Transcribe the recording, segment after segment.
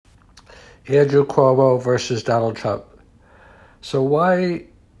Andrew Cuomo versus Donald Trump. So why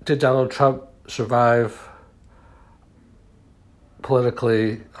did Donald Trump survive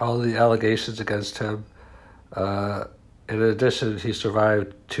politically, all the allegations against him? In addition, he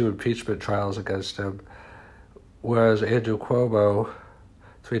survived 2 impeachment trials against him, whereas Andrew Cuomo,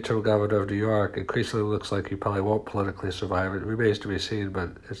 3-term governor of New York, increasingly looks like he probably won't politically survive. It remains to be seen,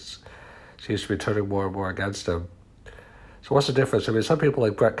 but it seems to be turning more and more against him. So what's the difference? I mean, some people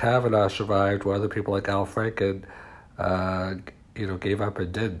like Brett Kavanaugh survived, while other people like Al Franken, gave up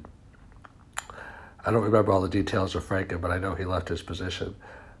and didn't. I don't remember all the details of Franken, but I know he left his position,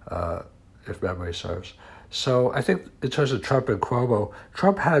 if memory serves. So I think in terms of Trump and Cuomo,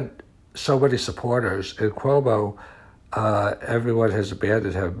 Trump had so many supporters, and Cuomo, everyone has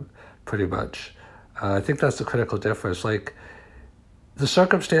abandoned him pretty much. I think that's the critical difference. Like, the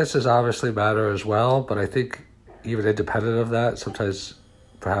circumstances obviously matter as well, but I think even independent of that, sometimes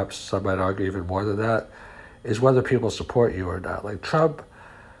perhaps some might argue even more than that, is whether people support you or not. Like, Trump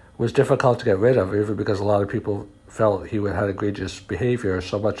was difficult to get rid of, even because a lot of people felt he had egregious behavior.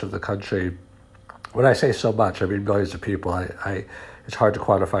 So much of the country, when I say so much, I mean millions of people. It's hard to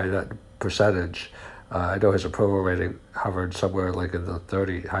quantify that percentage. I know his approval rating hovered somewhere like in the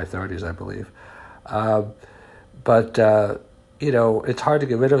high 30s, I believe. It's hard to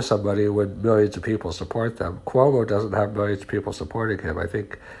get rid of somebody when millions of people support them. Cuomo doesn't have millions of people supporting him. I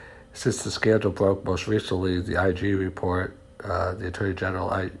think since the scandal broke most recently, the IG report, the Attorney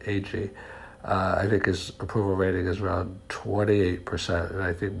General, AG, I think his approval rating is around 28%, and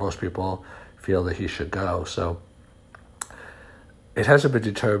I think most people feel that he should go. So it hasn't been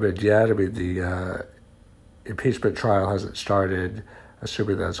determined yet. I mean, the impeachment trial hasn't started,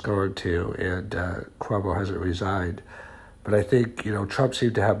 assuming that's going to, and Cuomo hasn't resigned. But I think, Trump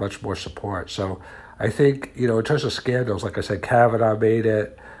seemed to have much more support. So I think, in terms of scandals, like I said, Kavanaugh made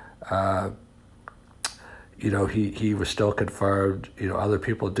it. He was still confirmed. Other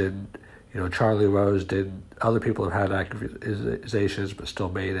people didn't. Charlie Rose didn't. Other people have had accusations but still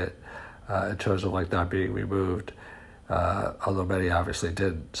made it in terms of like not being removed, although many obviously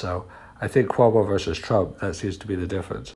didn't. So I think Cuomo versus Trump, that seems to be the difference.